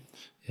it?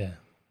 Yeah,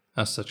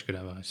 that's such good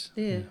advice.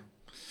 Yeah.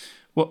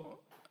 Well,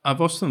 I've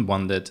often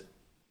wondered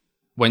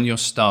when you're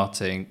on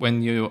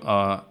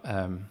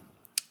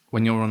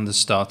the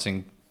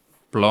starting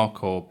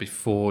block, or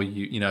before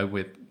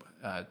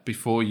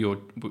before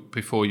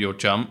your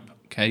jump,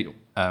 okay,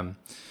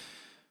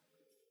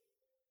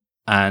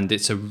 and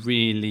it's a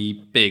really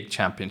big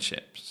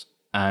championships,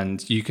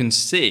 and you can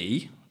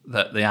see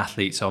that the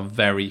athletes are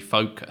very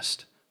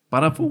focused.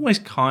 But I've always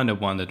kind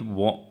of wondered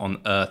what on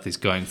earth is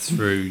going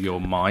through your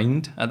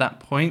mind at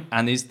that point,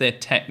 and is there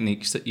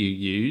techniques that you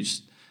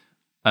use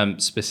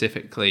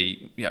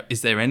specifically? You know,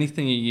 is there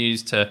anything you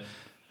use to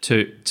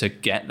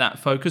get that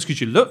focus?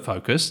 Because you look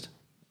focused.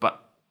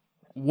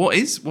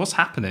 What's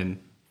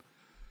happening?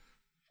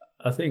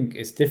 I think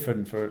it's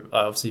different for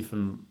obviously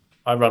from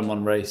I run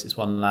one race, it's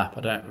one lap.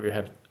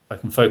 I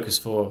can focus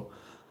for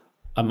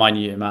a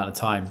minute amount of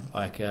time.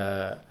 Like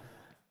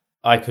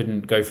I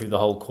couldn't go through the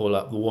whole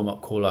the warm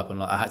up call up, and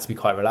like, I had to be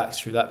quite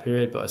relaxed through that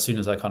period. But as soon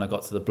as I kind of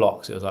got to the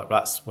blocks, it was like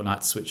that's when I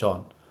had to switch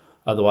on.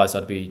 Otherwise,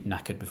 I'd be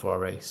knackered before I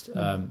raced.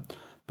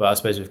 But I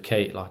suppose with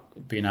Kate, like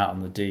being out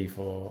on the D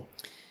for.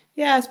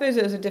 Yeah, I suppose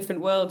it was a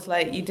different world.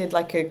 Like you did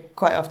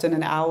quite often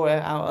an hour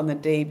out on the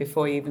D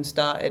before you even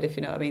started, if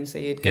you know what I mean. So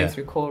you'd go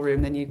through call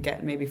room, then you'd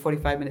get maybe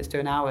 45 minutes to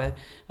an hour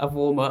of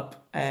warm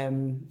up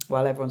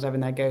while everyone's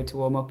having their go to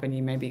warm up, and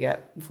you maybe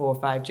get 4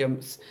 or 5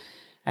 jumps.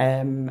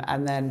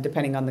 And then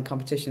depending on the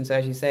competition, so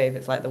as you say, if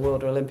it's like the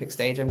World or Olympic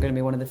stage, I'm going to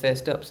be one of the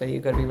first up, so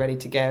you've got to be ready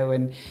to go.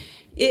 And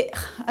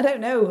I don't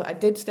know, I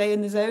did stay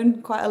in the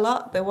zone quite a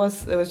lot. There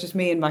was just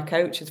me and my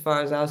coach as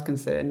far as I was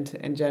concerned,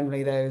 and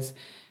generally those.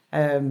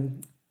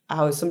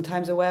 I was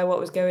sometimes aware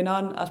what was going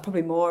on. I was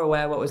probably more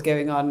aware what was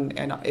going on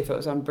if it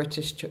was on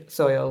British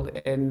soil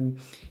in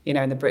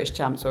the British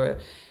champs or,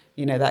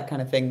 that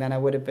kind of thing, than I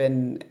would have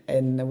been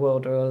in the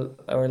World or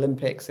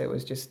Olympics. It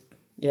was just,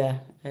 it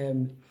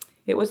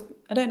was,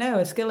 I don't know,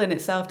 a skill in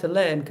itself to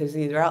learn, because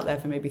you're out there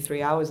for maybe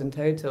 3 hours in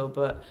total.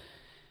 But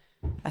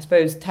I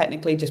suppose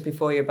technically just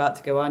before you're about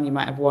to go on, you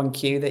might have one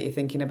cue that you're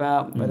thinking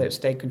about, whether it's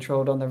stay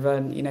controlled on the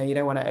run. You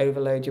don't want to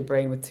overload your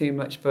brain with too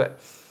much,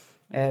 but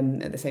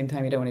at the same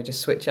time, you don't want to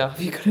just switch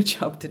off. You've got a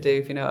job to do,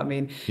 if you know what I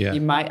mean. Yeah.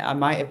 I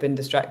might have been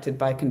distracted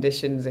by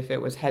conditions if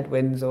it was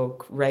headwinds or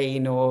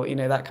rain or,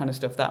 that kind of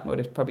stuff. That would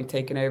have probably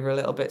taken over a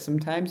little bit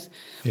sometimes.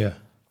 Yeah.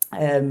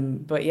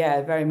 But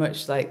yeah, very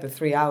much like the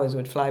 3 hours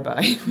would fly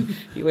by.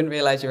 You wouldn't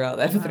realise you're out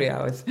there for 3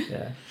 hours.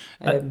 Yeah.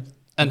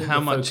 And how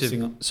much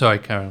of... Sorry,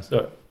 Carol.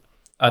 So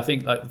I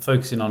think like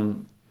focusing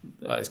on,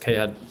 like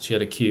she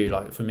had a cue,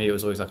 like for me it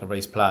was always like a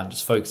race plan,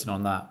 just focusing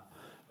on that.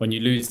 When you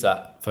lose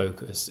that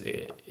focus,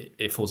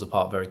 it falls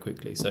apart very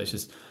quickly. So it's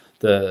just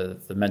the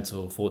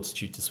mental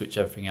fortitude to switch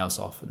everything else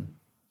off and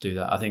do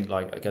that. I think,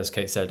 like I guess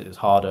Kate said, it was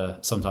harder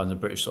sometimes in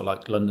British, sort of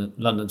like London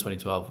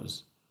 2012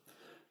 was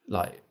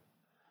like,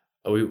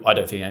 I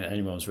don't think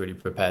anyone was really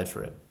prepared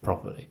for it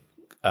properly.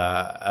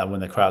 And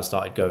when the crowd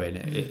started going,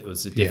 it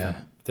was a different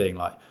thing.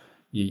 Like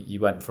you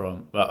went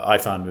from, well, I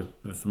found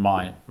with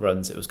my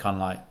runs, it was kind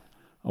of like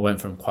I went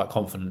from quite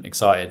confident,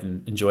 excited,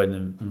 and enjoying the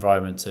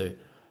environment to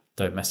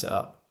don't mess it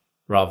up.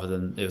 Rather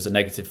than it was a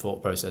negative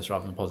thought process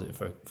rather than a positive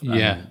focus.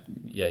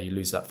 You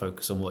lose that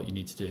focus on what you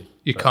need to do.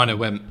 You kind of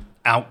went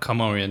outcome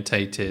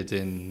orientated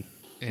in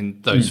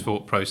those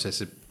thought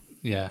processes.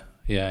 Yeah.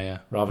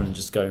 Rather than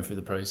just going through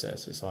the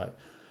process, it's like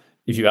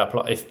if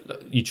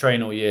you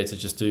train all year to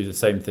just do the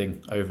same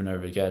thing over and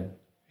over again,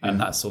 and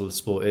that's all the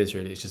sport is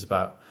really. It's just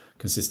about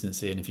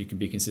consistency, and if you can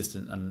be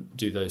consistent and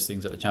do those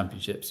things at the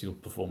championships, you'll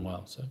perform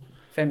well. So,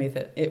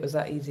 Femi, it was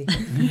that easy.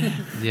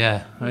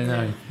 Yeah, I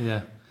know.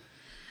 Yeah.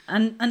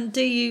 And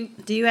do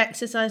you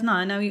exercise now?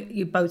 I know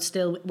you both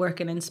still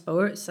working in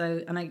sports,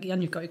 so and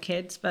you've got your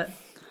kids, but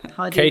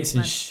how do Kate's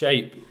in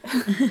shape.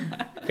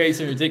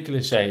 Kate's in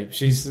ridiculous shape.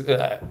 She's.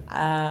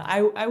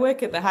 I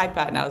work at the Hyde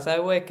Park now, so I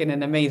work in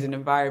an amazing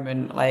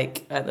environment,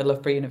 like at the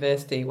Loughborough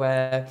University,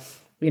 where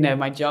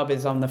my job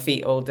is on the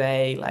feet all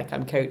day. Like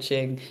I'm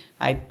coaching.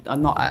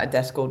 I'm not at a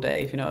desk all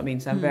day, if you know what I mean.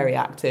 So I'm very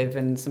active,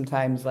 and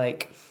sometimes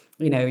like.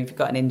 If you've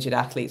got an injured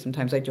athlete,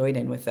 sometimes I join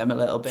in with them a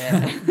little bit.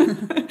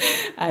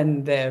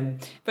 And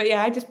but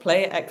yeah, I just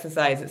play at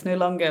exercise. It's no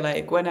longer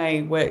like when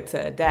I worked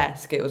at a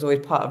desk, it was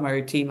always part of my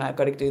routine. Like I've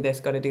got to do this,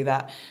 got to do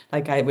that.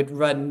 Like I would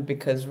run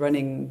because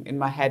running in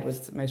my head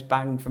was the most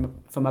bang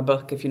from a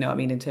book, if you know what I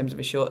mean, in terms of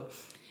a short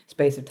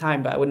space of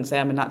time. But I wouldn't say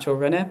I'm a natural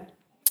runner.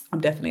 I'm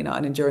definitely not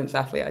an endurance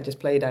athlete. I just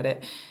played at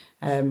it.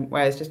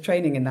 Whereas just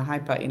training in the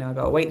Hyde Park, I've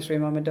got a weights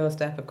room on my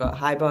doorstep, I've got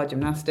high bar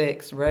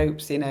gymnastics,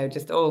 ropes,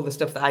 just all the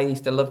stuff that I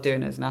used to love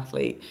doing as an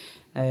athlete.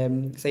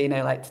 So,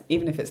 like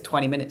even if it's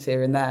 20 minutes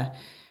here and there,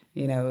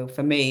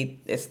 for me,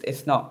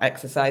 it's not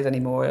exercise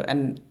anymore.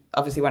 And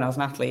obviously when I was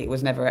an athlete, it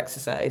was never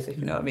exercise, if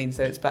you know what I mean.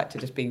 So it's back to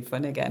just being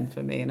fun again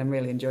for me, and I'm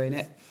really enjoying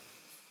it.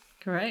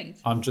 Great.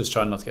 I'm just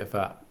trying not to get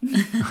fat.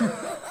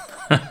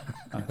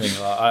 I think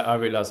I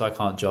realise I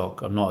can't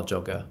jog. I'm not a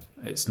jogger.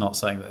 It's not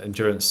saying that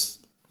endurance,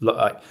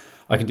 like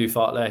I can do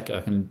fartlek, I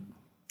can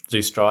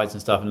do strides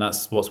and stuff, and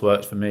that's what's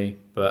worked for me.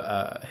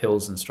 But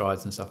hills and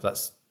strides and stuff,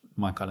 that's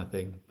my kind of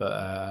thing.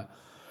 But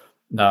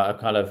no, I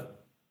kind of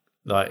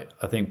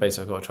I think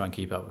basically I've got to try and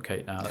keep up with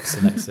Kate now. That's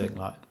the next thing.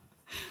 Like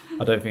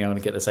I don't think I'm going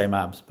to get the same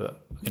abs,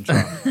 but I can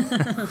try.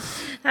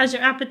 How's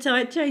your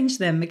appetite changed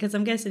then? Because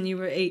I'm guessing you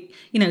were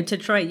to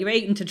train. You were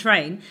eating to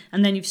train,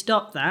 and then you've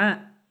stopped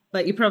that.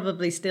 But you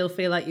probably still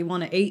feel like you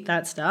want to eat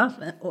that stuff,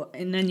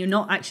 and then you're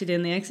not actually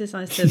doing the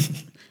exercise. So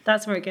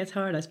that's where it gets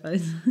hard, I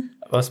suppose.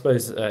 Well, I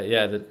suppose, I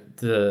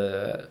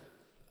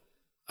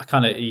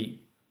kind of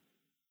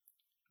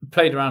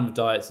played around with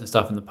diets and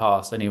stuff in the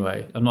past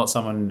anyway. I'm not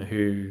someone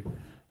who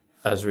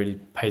has really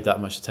paid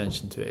that much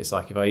attention to it. It's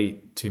like if I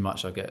eat too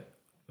much, I get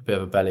a bit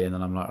of a belly, and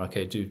then I'm like,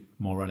 okay, do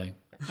more running.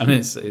 And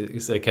it's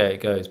okay,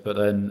 it goes. But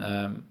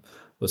then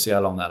we'll see how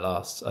long that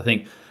lasts. I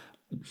think...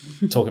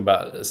 Talking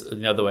about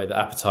the other way, the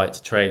appetite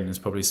to train is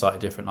probably slightly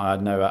different. I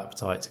had no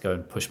appetite to go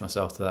and push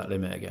myself to that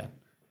limit again.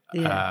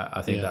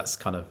 I think that's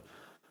gone.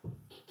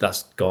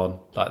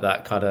 Like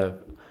that kind of,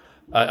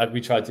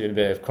 we tried doing a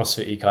bit of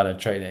CrossFit-y kind of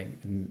training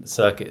and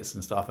circuits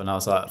and stuff, and I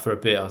was like, for a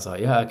bit, I was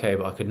like, yeah, okay,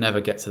 but I could never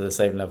get to the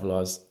same level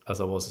as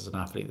I was as an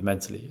athlete.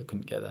 Mentally, I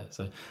couldn't get there.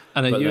 So,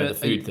 and are you the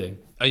food thing?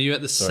 Are you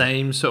at the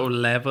same sort of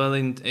level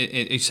in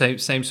same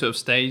sort of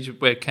stage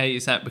where Kate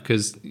is at?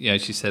 Because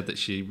she said that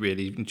she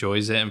really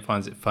enjoys it and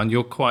finds it fun.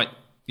 You're quite,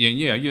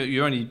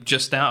 you're only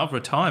just out of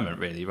retirement,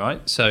 really,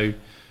 right? So.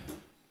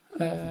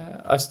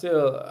 I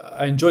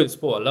enjoy the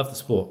sport. I love the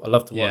sport. I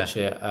love to watch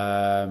it.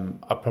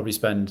 I probably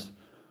spend.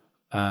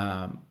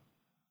 I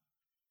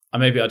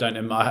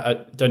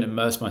don't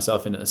immerse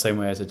myself in it the same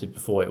way as I did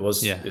before.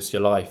 It's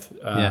your life.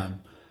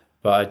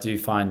 But I do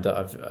find that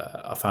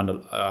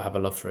I have a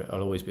love for it.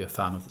 I'll always be a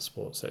fan of the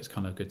sport, so it's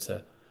kind of good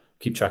to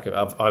keep track of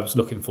it. I was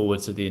looking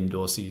forward to the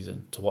indoor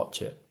season to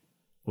watch it,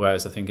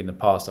 whereas I think in the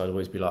past I'd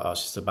always be like, oh,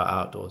 it's just about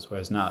outdoors.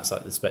 Whereas now it's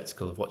like the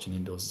spectacle of watching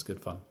indoors is good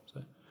fun.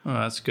 So. Oh,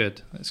 that's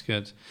good. That's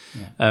good.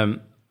 Yeah.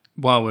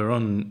 While we're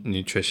on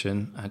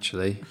nutrition,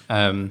 actually.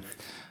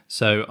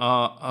 So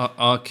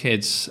our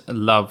kids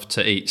love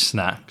to eat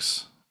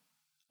snacks.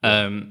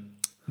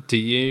 Do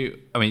you?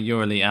 I mean,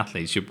 you're elite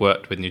athletes. You've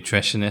worked with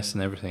nutritionists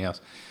and everything else.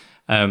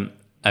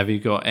 Have you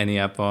got any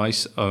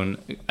advice on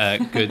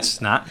good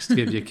snacks to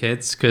give your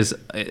kids? Because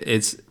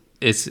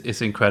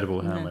it's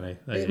incredible how many.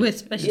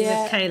 Especially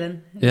with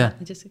Kaylin. Yeah,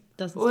 it just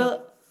doesn't. Well,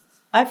 stop.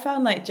 I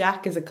found like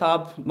Jack is a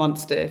carb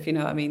monster, if you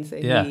know what I mean. So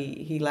Yeah.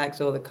 he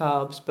likes all the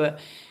carbs, but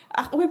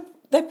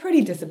they're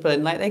pretty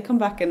disciplined. Like they come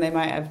back and they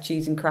might have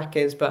cheese and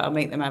crackers, but I'll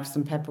make them have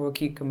some pepper or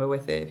cucumber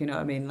with it, if you know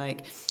what I mean.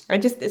 Like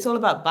it's all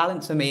about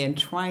balance for me and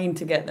trying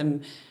to get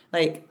them.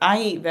 Like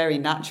I eat very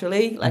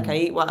naturally. Like I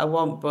eat what I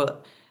want,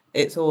 but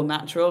it's all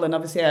natural. And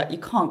obviously you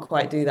can't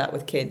quite do that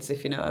with kids,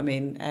 if you know what I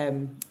mean.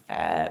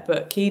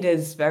 But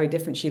Keda's very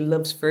different. She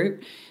loves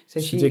fruit. So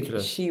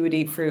she would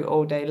eat fruit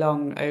all day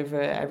long over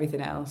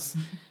everything else.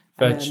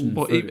 Veg and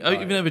What, fruit,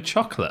 even over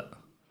chocolate?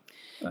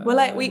 Well,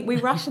 like we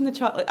ration the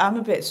chocolate. I'm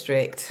a bit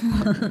strict.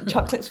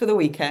 Chocolates for the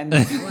weekend.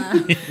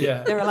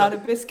 Yeah. They're allowed a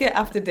biscuit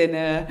after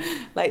dinner.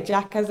 Like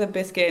Jack has a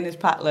biscuit in his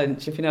packed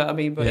lunch, if you know what I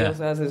mean. But he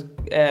also has his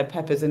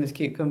peppers and his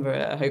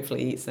cucumber.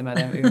 Hopefully he eats them. I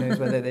don't. Who knows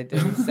whether they do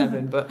at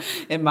 7? But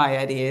in my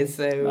head he is.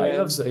 So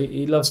No,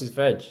 he loves his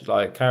veg,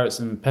 like carrots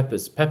and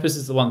peppers. Peppers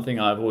is the one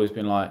thing I've always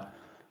been like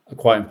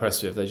quite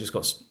impressed with. They just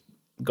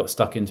got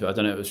stuck into it. I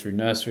don't know if it was through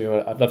nursery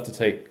or I'd love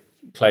to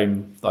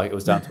claim like it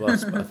was down to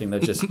us, but I think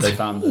they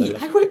found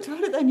I worked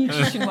hard at their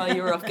nutrition while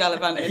you were off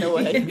gallivanting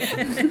away.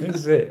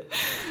 That's it.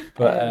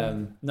 But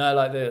no,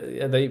 like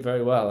they eat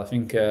very well. I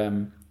think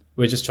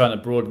we're just trying to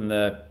broaden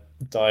their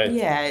diet.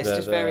 Yeah, it's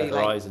just very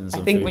horizons. I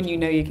think when you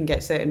know you can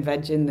get certain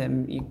veg in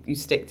them, you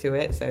stick to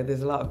it. So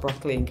there's a lot of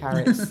broccoli and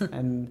carrots,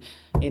 and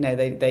you know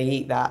they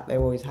eat that. They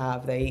always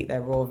have. They eat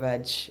their raw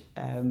veg,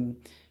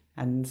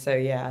 and so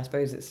yeah, I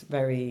suppose it's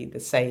very the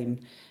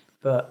same,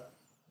 but.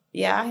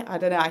 Yeah, I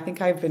don't know. I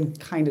think I've been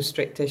kind of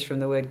strictish from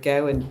the word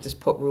go and just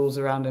put rules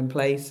around in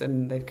place,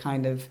 and they'll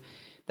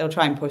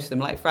try and push them.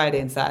 Like Friday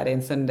and Saturday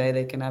and Sunday,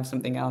 they can have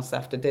something else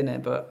after dinner,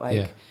 but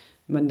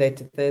Monday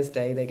to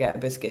Thursday, they get a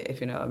biscuit,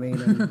 if you know what I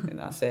mean, and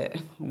that's it.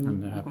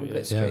 I'm a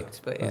bit strict,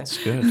 but yeah. That's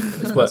good.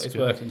 It's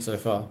working so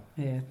far.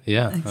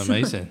 Yeah,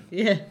 amazing.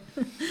 Yeah,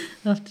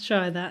 I'll have to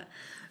try that.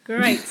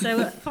 Great.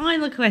 So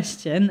final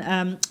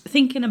question,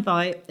 thinking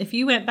about if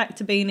you went back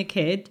to being a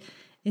kid,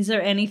 is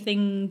there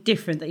anything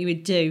different that you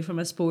would do from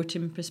a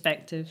sporting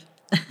perspective?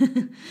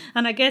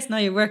 And I guess now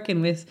you're working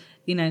with,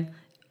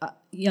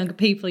 younger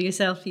people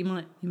yourself,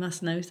 you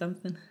must know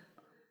something.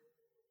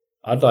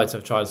 I'd like to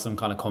have tried some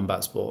kind of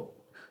combat sport.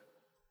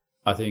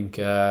 I think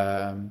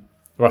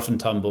rough and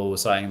tumble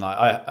was saying like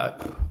I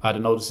had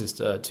an older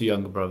sister, 2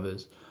 younger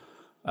brothers,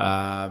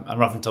 and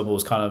rough and tumble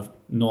was kind of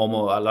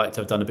normal. I like to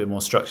have done a bit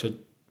more structured,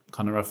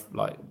 kind of rough,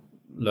 like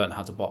learn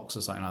how to box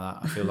or something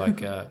like that. I feel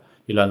like.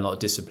 You learn a lot of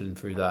discipline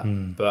through that.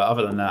 But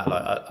other than that,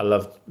 like I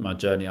loved my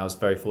journey. I was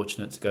very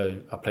fortunate to go.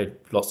 I played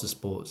lots of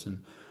sports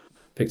and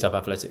picked up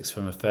athletics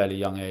from a fairly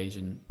young age,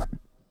 and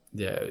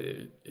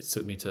it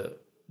took me to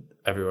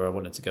everywhere I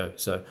wanted to go.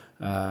 So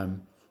I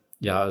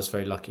was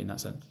very lucky in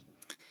that sense.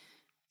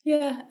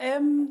 Yeah,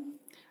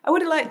 I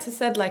would have liked to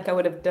said like I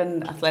would have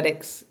done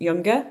athletics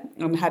younger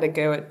and had a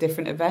go at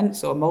different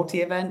events or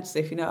multi-events,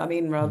 if you know what I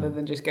mean, rather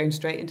than just going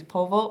straight into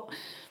pole vault.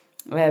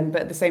 But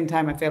at the same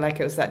time, I feel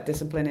like it was that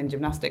discipline in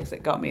gymnastics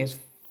that got me as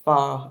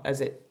far as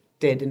it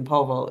did in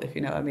pole vault, if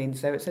you know what I mean.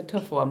 So it's a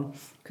tough one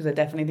because I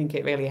definitely think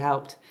it really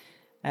helped.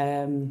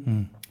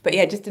 But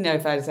yeah, just to know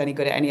if I was any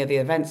good at any of the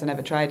events. I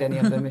never tried any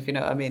of them, if you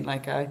know what I mean.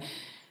 Like I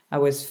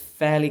was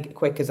fairly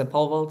quick as a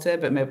pole vaulter,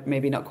 but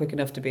maybe not quick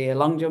enough to be a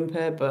long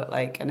jumper. But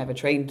like I never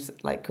trained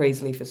like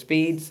crazily for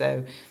speed.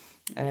 So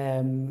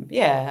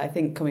I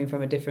think coming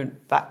from a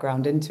different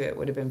background into it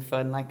would have been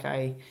fun. Like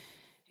I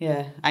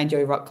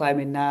enjoy rock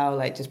climbing now,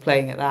 like just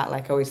playing at that.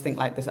 Like I always think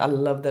like this, I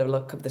love the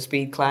look of the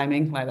speed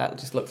climbing. Like that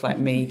just looks like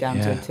me down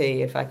to a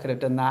T if I could have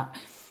done that.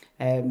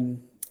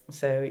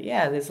 So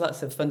yeah, there's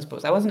lots of fun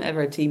sports. I wasn't ever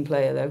a team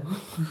player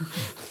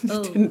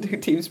though. Didn't do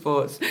team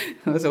sports.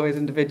 I was always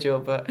individual,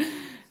 but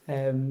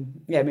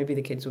maybe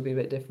the kids will be a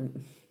bit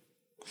different.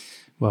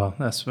 Well,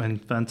 that's been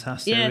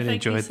fantastic. Yeah, I really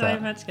enjoyed that. Thank you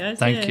so much, guys.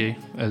 Thank you.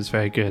 It was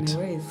very good. No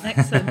worries.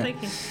 Excellent.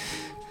 Thank you.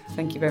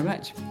 Thank you very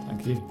much.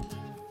 Thank you.